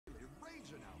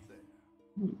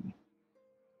Ooh,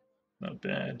 not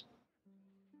bad.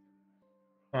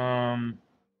 Yeah,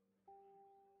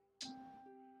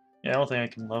 I don't think I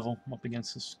can level. I'm up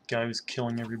against this guy who's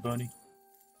killing everybody.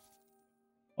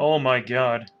 Oh my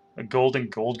god. A golden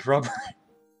gold grubber?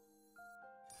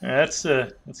 Yeah,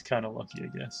 that's kind of lucky, I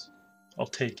guess. I'll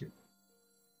take it.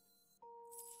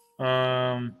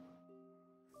 That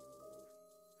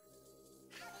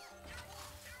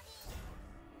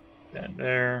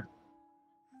there.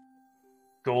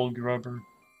 Gold grubber.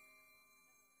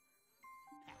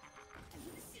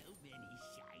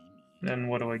 Then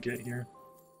what do I get here?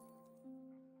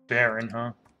 Baron,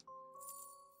 huh?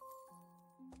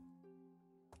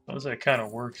 Suppose that kind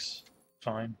of works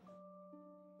fine.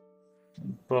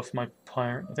 Buff my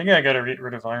pirate. I think I gotta get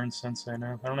rid of Iron Sensei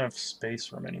now. I don't have space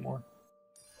for him anymore.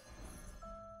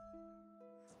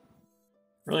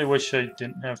 Really wish I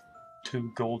didn't have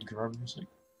 2 gold grubbers. It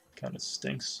kind of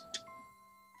stinks.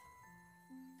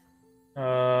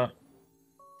 Do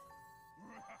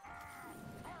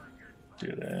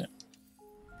that.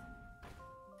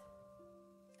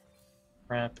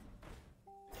 Crap.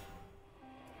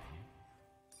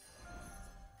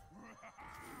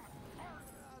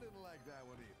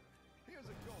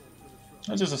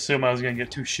 I just assumed I was gonna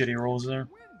get 2 shitty rolls there.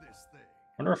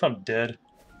 Wonder if I'm dead.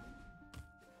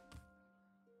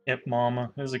 Yep,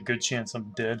 mama. There's a good chance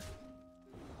I'm dead.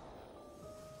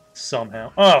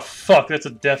 Somehow. Oh, fuck, that's a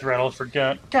death rattle, I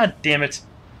forgot. God damn it.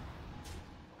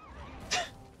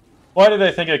 Why did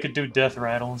I think I could do death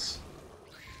rattles?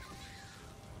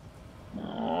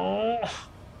 Oh.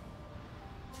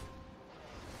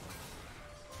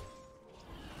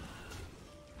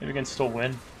 Maybe we can still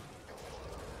win.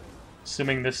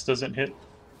 Assuming this doesn't hit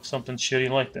something shitty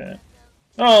like that.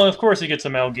 Oh, of course he gets a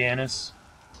Mal'Ganis.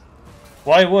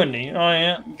 Why wouldn't he? Oh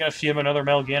yeah, you gotta feed him another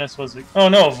Mal'Ganis, was it? Oh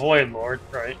no, Void Lord,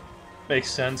 right.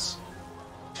 Makes sense.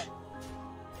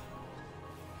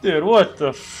 Dude, what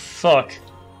the fuck?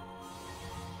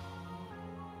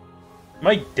 Am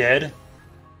I dead?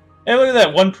 Hey, look at that,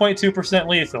 1.2%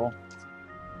 lethal.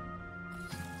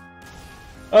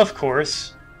 Of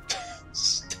course.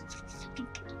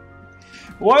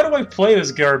 Why do I play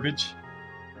this garbage?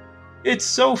 It's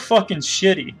so fucking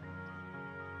shitty.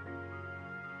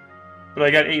 But I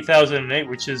got 8,008,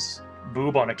 which is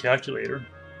boob on a calculator.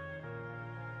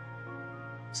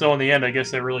 So in the end, I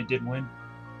guess I really did win.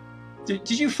 Did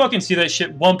you fucking see that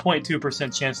shit?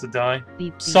 1.2% chance to die. Beep,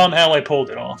 beep. Somehow I pulled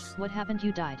it off. What happened?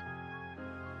 You died.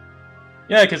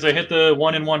 Yeah, because I hit the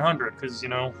 1 in 100, because, you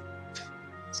know,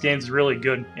 this game's really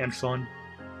good and fun.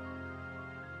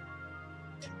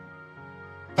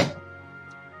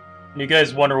 You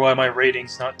guys wonder why my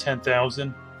rating's not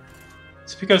 10,000?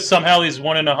 It's because somehow these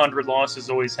 1 in 100 losses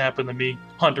always happen to me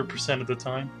 100% of the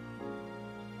time.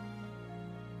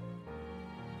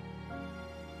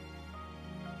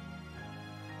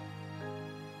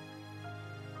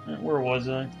 Where was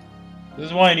I? This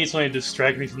is why I need something to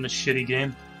distract me from this shitty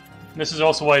game. And this is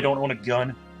also why I don't own a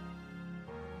gun.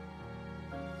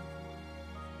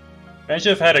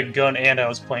 Imagine if I had a gun and I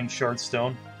was playing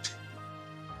Hearthstone.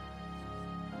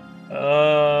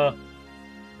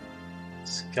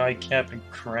 Sky Cap and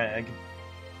Crag.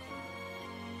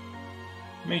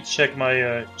 Let me check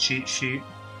my cheat sheet.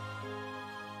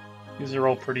 These are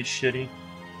all pretty shitty.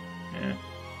 Yeah.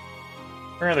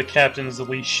 Where are the captains the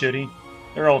least shitty?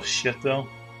 They're all shit though.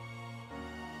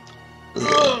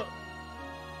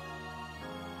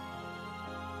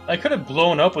 I could have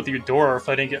blown up with Eudora if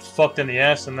I didn't get fucked in the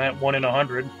ass in that 1 in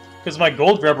 100. Because my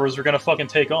gold grubbers were gonna fucking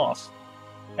take off.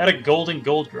 I had a golden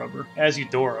gold grubber as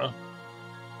Eudora.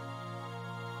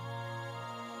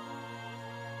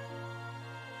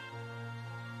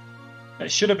 I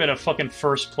should have been a fucking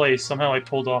first place. Somehow I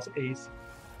pulled off 8th.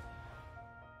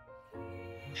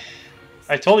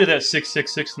 I told you that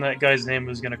 666 and that guy's name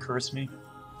was gonna curse me.